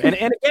back from. And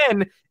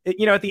again,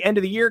 at the end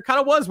of the year, kind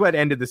of was what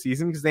ended the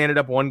season, because they ended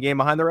up 1 game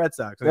behind the Red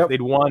Sox. And if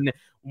they'd won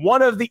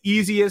one of the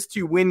easiest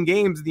to win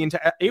games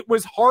it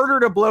was harder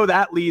to blow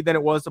that lead than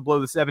it was to blow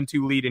the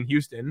 7-2 lead in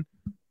Houston.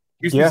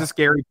 Houston's a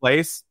scary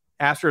place.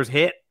 Astros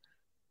hit.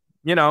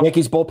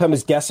 Yankees bullpen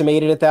was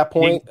decimated at that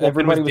point.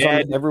 Everyone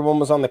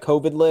was on the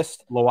COVID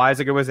list.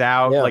 Loizaga was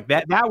out. Like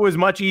that was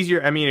much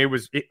easier. I mean, it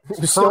was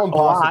so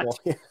impossible.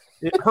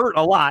 It hurt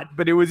a lot,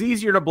 but it was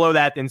easier to blow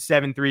that than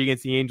 7-3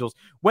 against the Angels,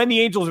 when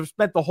the Angels have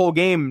spent the whole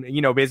game,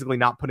 basically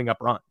not putting up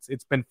runs.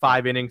 It's been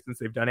 5 innings since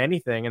they've done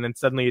anything, and then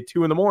suddenly at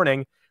 2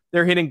 a.m,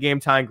 they're hitting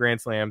game-time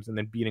grand slams and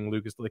then beating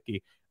Lucas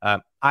Luetge.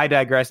 I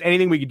digress.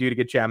 Anything we could do to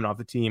get Chapman off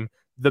the team,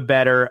 the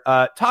better.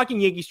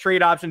 Talking Yankees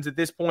trade options at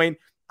this point,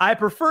 I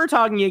prefer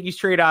talking Yankees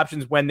trade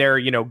options when they're,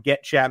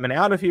 get Chapman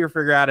out of here,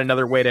 figure out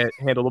another way to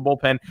handle the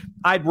bullpen.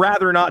 I'd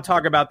rather not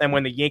talk about them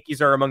when the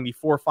Yankees are among the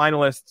 4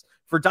 finalists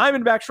for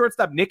Diamondback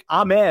shortstop Nick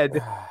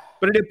Ahmed.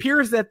 But it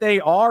appears that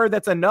they are.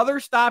 That's another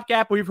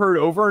stopgap we've heard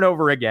over and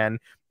over again.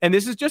 And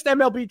this is just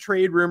MLB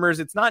trade rumors.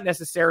 It's not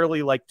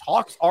necessarily like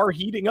talks are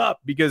heating up,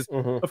 because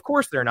of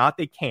course they're not.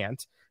 They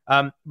can't.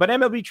 But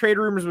MLB trade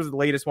rumors was the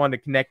latest one to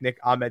connect Nick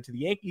Ahmed to the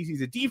Yankees.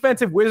 He's a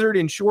defensive wizard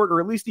in short, or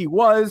at least he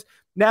was.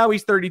 Now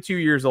he's 32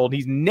 years old.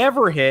 He's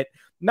never hit,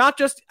 not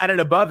just at an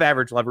above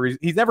average level,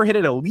 he's never hit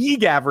at a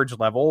league average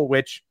level,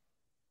 which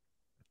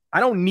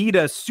I don't need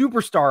a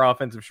superstar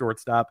offensive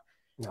shortstop.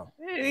 No.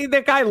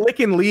 That guy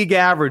licking league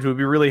average would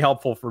be really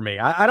helpful for me.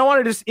 I don't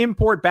want to just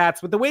import bats,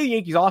 but the way the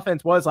Yankees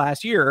offense was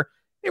last year,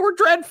 they were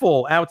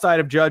dreadful outside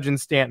of Judge and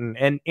Stanton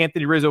and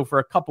Anthony Rizzo for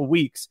a couple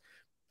weeks.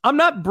 I'm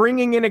not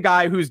bringing in a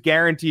guy who's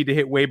guaranteed to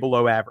hit way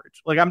below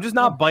average. Like, I'm just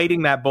not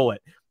biting that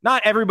bullet.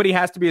 Not everybody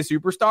has to be a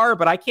superstar,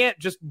 but I can't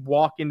just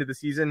walk into the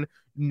season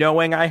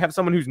knowing I have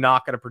someone who's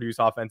not going to produce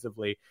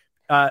offensively.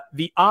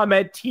 The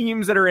Ahmed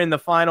teams that are in the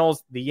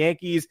finals, the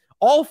Yankees,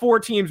 all 4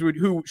 teams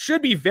who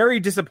should be very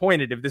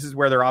disappointed if this is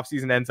where their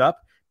offseason ends up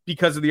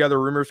because of the other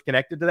rumors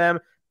connected to them.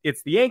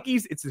 It's the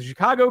Yankees. It's the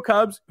Chicago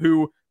Cubs,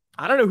 who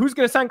I don't know who's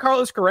going to sign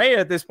Carlos Correa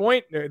at this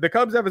point. The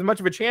Cubs have as much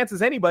of a chance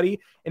as anybody.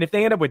 And if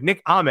they end up with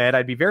Nick Ahmed,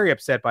 I'd be very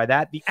upset by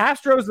that. The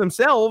Astros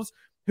themselves,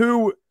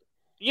 who,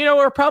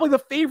 are probably the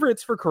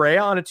favorites for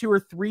Correa on a 2 or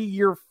 3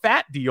 year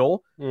fat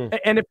deal.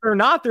 And if they're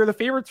not, they're the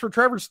favorites for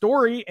Trevor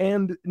Story,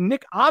 and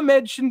Nick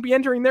Ahmed shouldn't be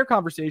entering their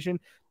conversation.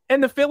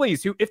 And the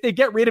Phillies, who, if they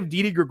get rid of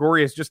Didi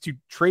Gregorius just to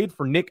trade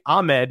for Nick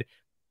Ahmed,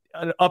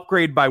 an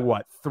upgrade by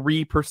what,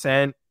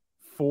 3%,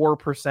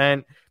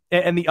 4%?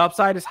 And the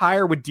upside is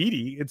higher with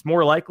Didi. It's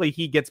more likely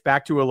he gets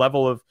back to a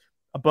level of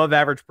above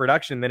average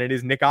production than it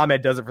is Nick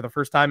Ahmed does it for the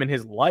first time in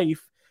his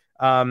life.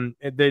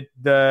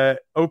 The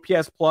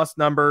OPS plus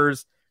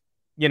numbers,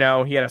 he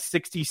had a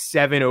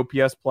 67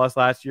 OPS plus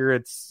last year.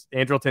 It's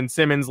Andrelton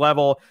Simmons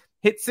level.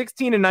 Hit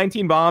 16 and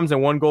 19 bombs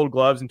and 1 Gold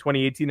Gloves in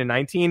 2018 and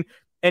 19.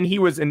 And he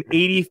was an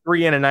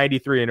 83 and a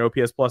 93 in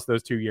OPS plus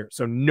those 2 years.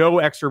 So no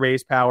extra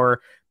base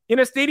power in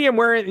a stadium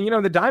where, the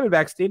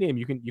Diamondback Stadium,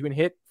 you can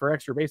hit for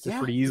extra bases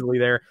pretty easily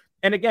there.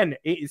 And again,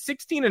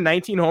 16 and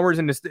 19 homers,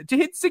 and to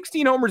hit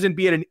 16 homers and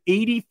be at an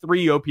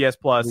 83 OPS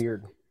plus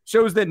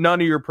shows that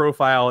none of your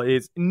profile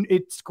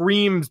it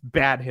screams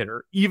bad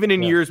hitter, even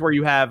in years where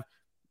you have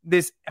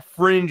this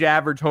fringe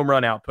average home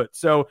run output.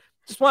 So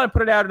just want to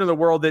put it out into the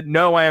world that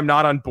no, I am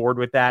not on board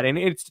with that. And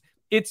it's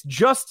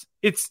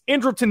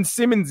Andrelton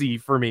Simmons-y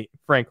for me,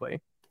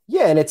 frankly.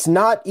 Yeah, and it's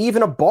not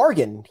even a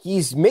bargain.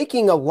 He's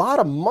making a lot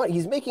of money.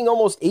 He's making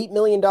almost $8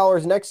 million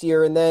next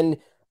year, and then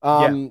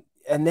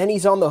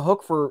he's on the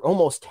hook for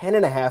almost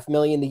 $10.5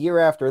 million the year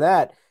after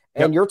that.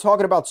 And you're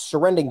talking about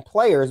surrendering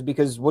players,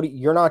 because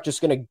you're not just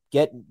going to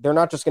get. They're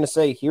not just going to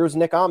say, "Here's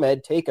Nick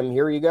Ahmed, take him.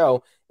 Here you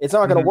go." It's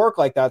not going to work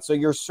like that. So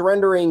you're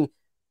surrendering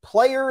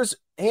players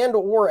and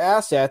or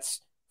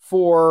assets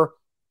for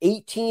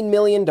 $18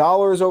 million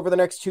over the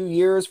next 2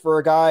 years for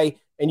a guy.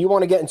 And you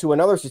want to get into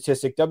another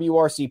statistic,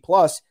 WRC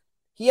plus.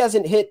 He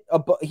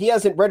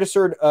hasn't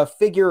registered a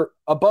figure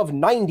above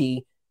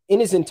 90 in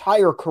his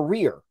entire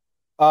career,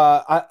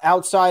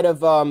 outside of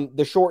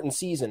the shortened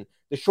season.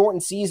 The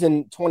shortened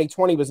season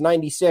 2020 was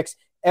 96.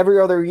 Every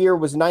other year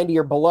was 90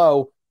 or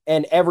below.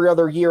 and every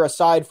other year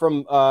aside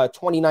from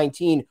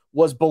 2019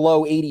 was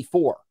below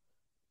 84.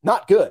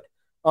 Not good.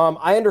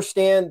 I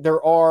understand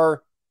there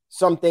are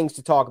some things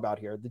to talk about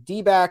here. The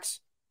D-backs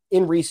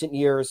in recent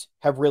years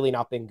have really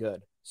not been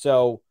good.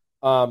 So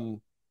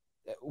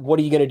what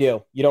are you going to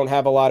do? You don't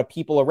have a lot of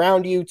people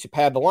around you to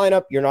pad the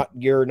lineup.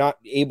 You're not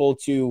able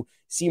to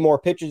see more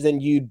pitches than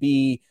you'd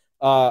be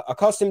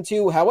accustomed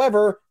to.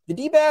 However, the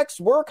D-backs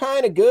were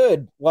kind of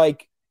good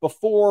like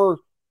before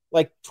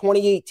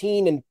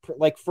 2018 and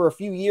like for a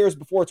few years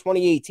before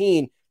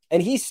 2018,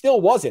 and he still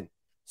wasn't.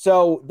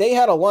 So they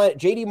had a line.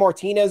 JD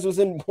Martinez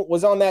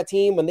was on that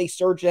team when they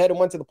surged ahead and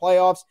went to the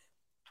playoffs.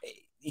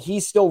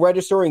 He's still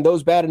registering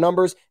those bad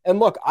numbers. And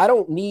look, I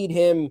don't need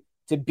him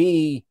to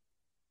be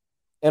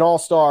an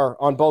all-star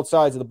on both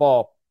sides of the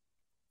ball.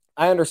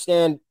 I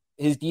understand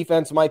his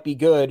defense might be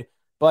good,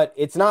 but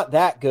it's not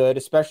that good,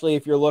 especially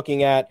if you're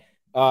looking at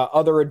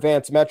other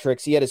advanced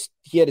metrics. He had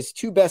his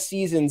two best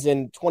seasons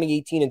in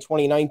 2018 and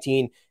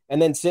 2019,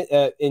 and then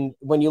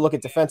when you look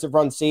at defensive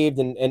runs saved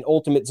and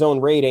ultimate zone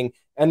rating,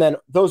 and then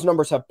those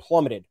numbers have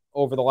plummeted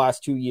over the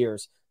last 2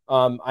 years.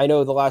 I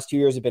know the last 2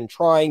 years have been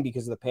trying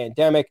because of the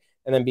pandemic,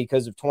 and then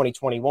because of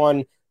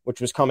 2021,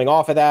 which was coming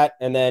off of that,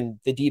 and then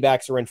the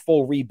D-backs are in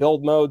full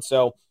rebuild mode.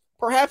 So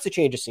perhaps a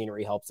change of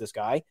scenery helps this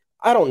guy.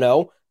 I don't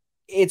know.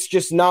 It's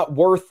just not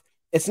worth.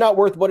 It's not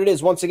worth what it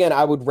is. Once again,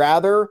 I would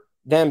rather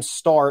them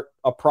start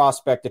a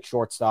prospect at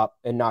shortstop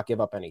and not give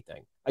up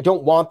anything. I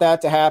don't want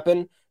that to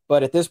happen,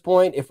 but at this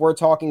point, if we're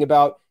talking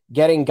about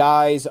getting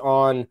guys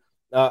on,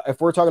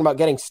 if we're talking about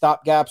getting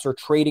stopgaps or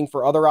trading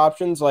for other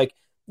options, like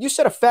you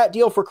said, a fat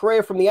deal for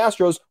Correa from the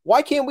Astros.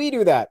 Why can't we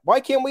do that? Why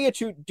can't we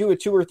do a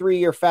 2 or 3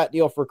 year fat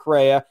deal for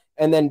Correa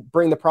and then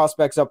bring the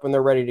prospects up when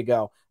they're ready to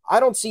go?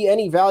 I don't see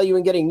any value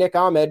in getting Nick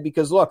Ahmed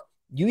because, look,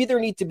 you either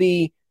need to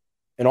be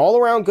an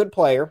all-around good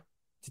player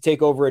to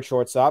take over at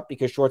shortstop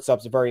because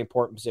shortstop's a very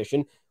important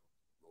position,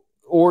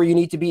 or you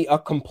need to be a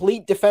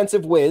complete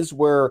defensive whiz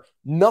where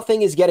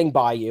nothing is getting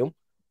by you,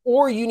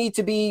 or you need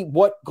to be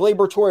what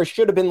Gleyber Torres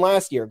should have been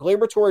last year.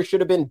 Gleyber Torres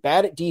should have been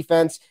bad at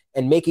defense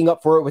and making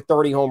up for it with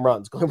 30 home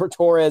runs. Gleyber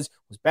Torres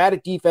was bad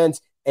at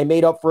defense and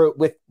made up for it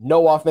with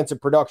no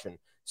offensive production.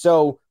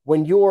 So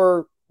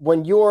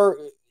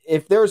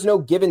if there's no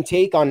give and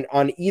take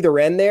on either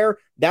end there,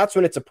 that's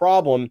when it's a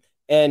problem.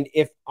 And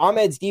if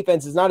Ahmed's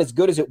defense is not as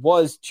good as it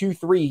was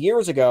 2-3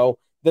 years ago,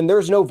 then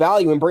there's no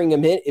value in bringing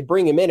him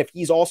in if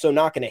he's also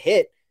not going to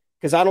hit,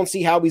 because I don't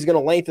see how he's going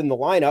to lengthen the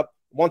lineup.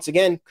 Once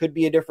again, could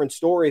be a different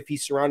story if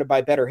he's surrounded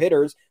by better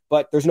hitters,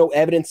 but there's no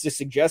evidence to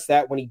suggest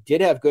that when he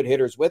did have good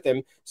hitters with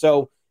him.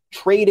 So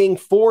trading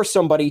for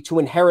somebody to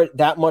inherit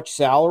that much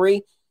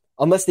salary,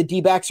 unless the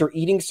D-backs are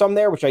eating some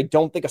there, which I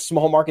don't think a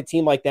small market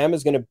team like them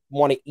is going to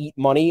want to eat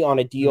money on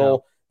a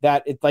deal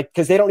that it's like,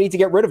 because they don't need to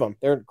get rid of them.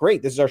 They're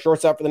great. This is our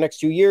shortstop for the next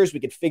 2 years. We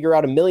could figure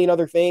out a million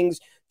other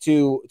things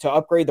to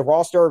upgrade the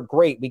roster.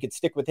 Great. We could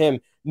stick with him.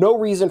 No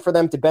reason for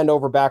them to bend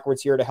over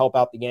backwards here to help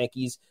out the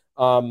Yankees.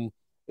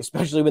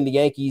 Especially when the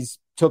Yankees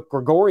took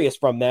Gregorius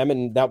from them,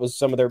 and that was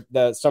some of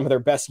their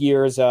best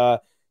years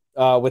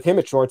with him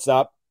at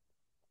shortstop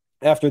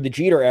after the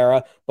Jeter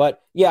era.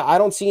 But yeah, I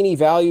don't see any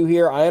value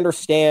here. I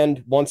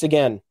understand, once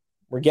again,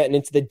 we're getting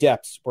into the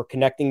depths. We're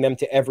connecting them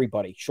to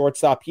everybody.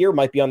 Shortstop here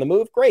might be on the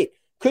move. Great.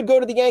 Could go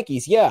to the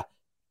Yankees. Yeah,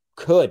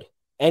 could.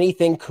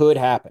 Anything could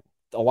happen.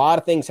 A lot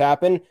of things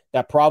happen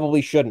that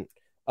probably shouldn't.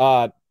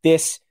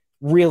 This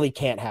really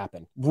can't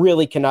happen.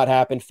 Really cannot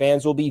happen.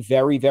 Fans will be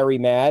very, very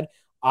mad.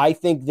 I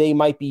think they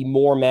might be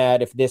more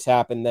mad if this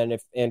happened than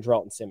if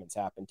Andrelton Simmons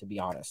happened, to be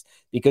honest,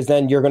 because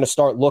then you're going to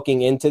start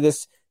looking into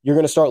this. You're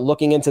going to start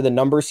looking into the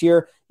numbers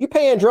here. You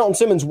pay Andrelton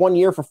Simmons 1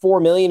 year for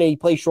 $4 million and he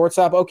plays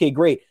shortstop. Okay,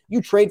 great.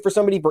 You trade for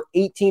somebody for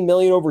 $18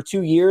 million over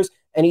 2 years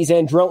and he's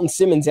Andrelton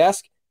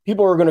Simmons-esque.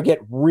 People are going to get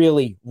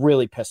really,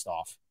 really pissed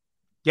off.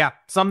 Yeah,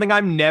 something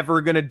I'm never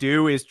going to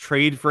do is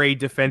trade for a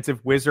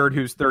defensive wizard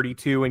who's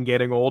 32 and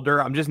getting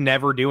older. I'm just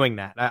never doing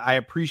that. I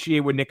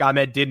appreciate what Nick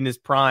Ahmed did in his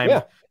prime.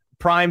 Yeah.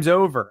 Prime's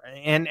over,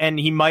 and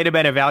he might have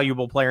been a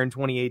valuable player in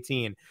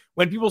 2018.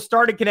 When people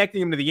started connecting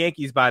him to the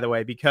Yankees, by the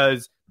way,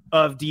 because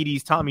of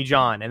Didi's Tommy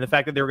John and the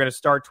fact that they were going to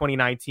start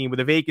 2019 with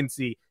a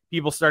vacancy,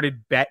 people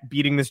started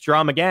beating this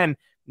drum again.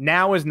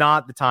 Now is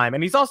not the time.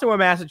 And he's also a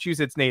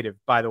Massachusetts native,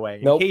 by the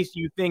way. In case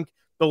you think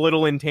the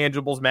little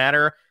intangibles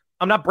matter,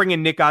 I'm not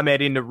bringing Nick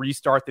Ahmed in to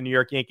restart the New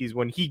York Yankees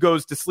when he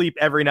goes to sleep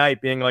every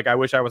night being like, I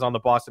wish I was on the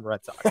Boston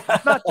Red Sox.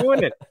 I'm not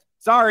doing it.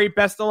 Sorry,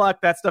 best of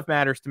luck. That stuff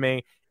matters to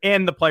me.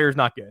 And the player's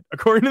not good.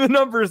 According to the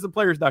numbers, the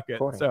player's not good.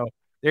 So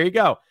there you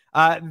go.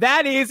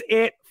 That is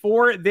it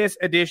for this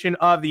edition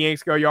of the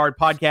Yanks Go Yard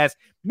podcast.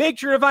 Make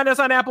sure to find us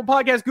on Apple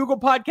Podcasts, Google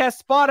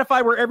Podcasts,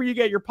 Spotify, wherever you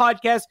get your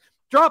podcasts.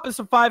 Drop us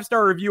a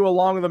 5-star review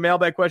along with a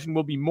mailbag question.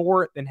 We'll be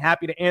more than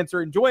happy to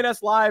answer. And join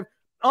us live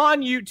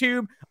on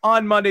YouTube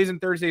on Mondays and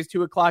Thursdays,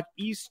 2:00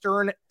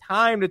 Eastern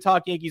time to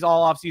talk Yankees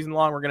all off season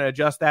long. We're going to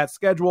adjust that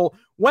schedule.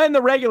 When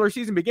the regular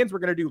season begins, we're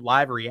going to do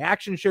live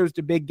reaction shows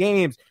to big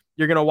games.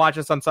 You're going to watch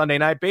us on Sunday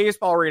Night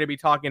Baseball. We're going to be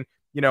talking,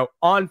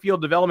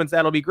 on-field developments.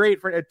 That'll be great.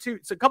 So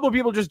a couple of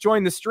people just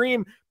joined the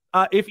stream.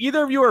 If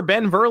either of you are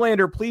Ben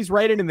Verlander, please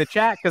write it in the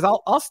chat because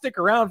I'll stick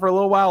around for a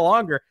little while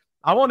longer.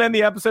 I won't end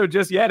the episode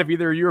just yet if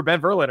either of you are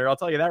Ben Verlander. I'll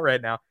tell you that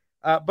right now.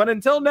 But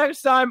until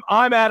next time,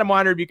 I'm Adam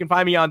Weinrib. You can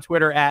find me on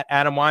Twitter at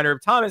Adam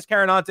Weinrib. Thomas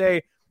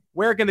Carannante,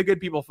 where can the good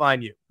people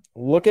find you?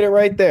 Look at it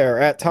right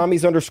there at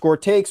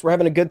Tommy's_takes. We're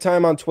having a good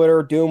time on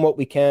Twitter, doing what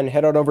we can.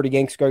 Head on over to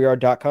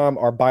yanksgoyard.com.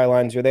 Our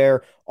bylines are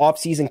there.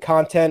 Off-season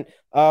content.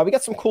 We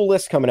got some cool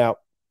lists coming out.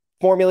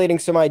 Formulating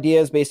some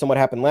ideas based on what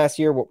happened last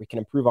year, what we can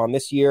improve on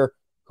this year,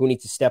 who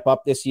needs to step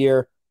up this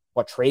year,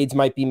 what trades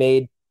might be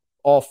made.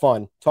 All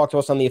fun. Talk to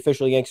us on the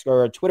official Yanks Go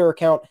Yard Twitter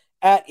account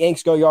at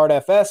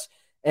YanksGoYardFS.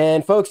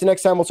 And folks, the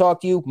next time we'll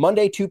talk to you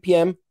Monday, 2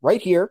 p.m.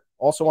 right here,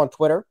 also on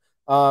Twitter.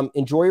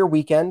 Enjoy your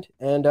weekend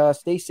and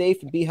stay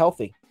safe and be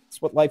healthy.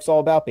 That's what life's all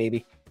about,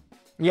 baby.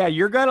 Yeah,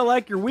 you're going to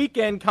like your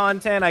weekend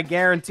content. I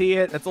guarantee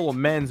it. That's a little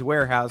Men's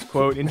Warehouse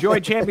quote. Enjoy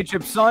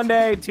Championship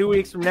Sunday. 2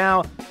 weeks from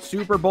now,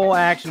 Super Bowl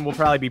action. We'll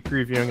probably be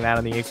previewing that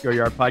on the Yanks Go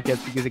Yard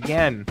podcast because,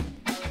 again,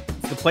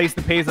 it's the place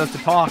that pays us to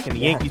talk, and the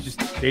Yankees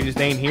just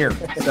ain't here.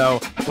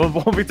 So we'll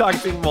be talking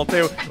Super Bowl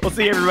too. We'll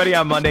see everybody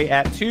on Monday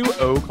at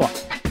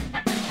 2:00.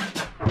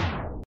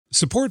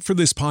 Support for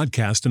this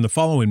podcast and the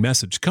following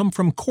message come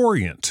from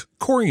Corient.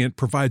 Corient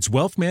provides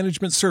wealth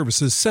management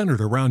services centered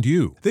around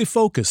you. They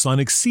focus on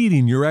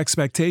exceeding your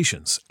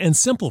expectations and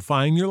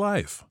simplifying your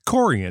life.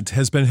 Corient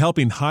has been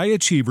helping high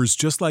achievers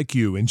just like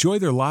you enjoy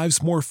their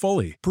lives more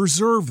fully,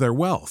 preserve their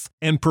wealth,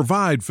 and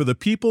provide for the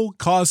people,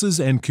 causes,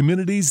 and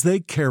communities they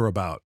care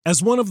about.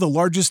 As one of the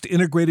largest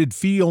integrated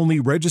fee-only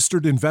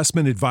registered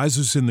investment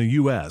advisors in the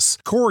U.S.,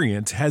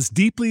 Corient has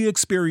deeply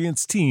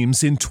experienced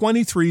teams in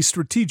 23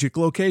 strategic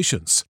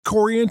locations.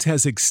 Corient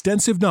has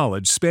extensive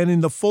knowledge spanning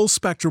the full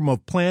spectrum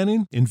of planning,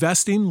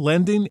 investing,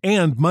 lending,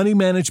 and money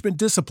management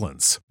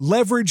disciplines.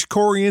 Leverage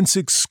Corient's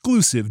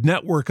exclusive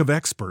network of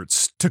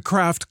experts to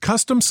craft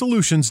custom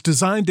solutions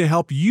designed to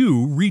help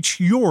you reach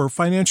your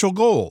financial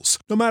goals,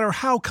 no matter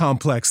how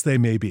complex they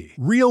may be.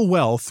 Real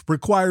wealth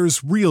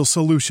requires real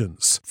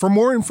solutions. For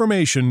more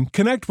information,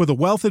 connect with a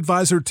wealth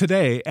advisor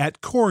today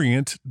at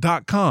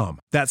Corient.com.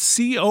 That's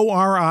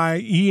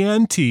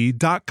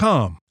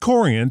Corient.com.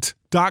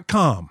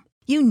 Corient.com.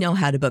 You know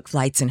how to book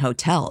flights and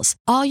hotels.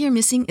 All you're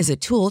missing is a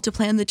tool to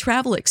plan the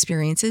travel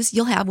experiences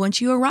you'll have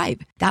once you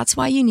arrive. That's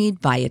why you need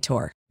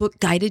Viator. Book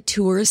guided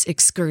tours,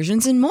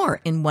 excursions, and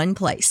more in one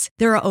place.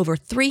 There are over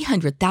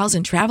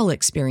 300,000 travel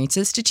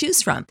experiences to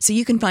choose from, so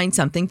you can find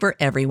something for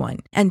everyone.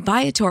 And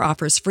Viator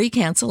offers free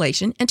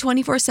cancellation and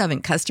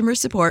 24/7 customer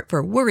support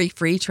for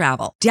worry-free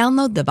travel.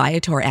 Download the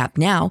Viator app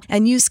now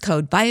and use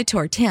code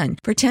Viator10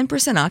 for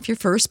 10% off your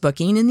first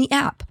booking in the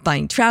app.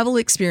 Find travel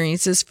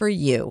experiences for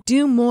you.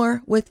 Do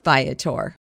more with Viator.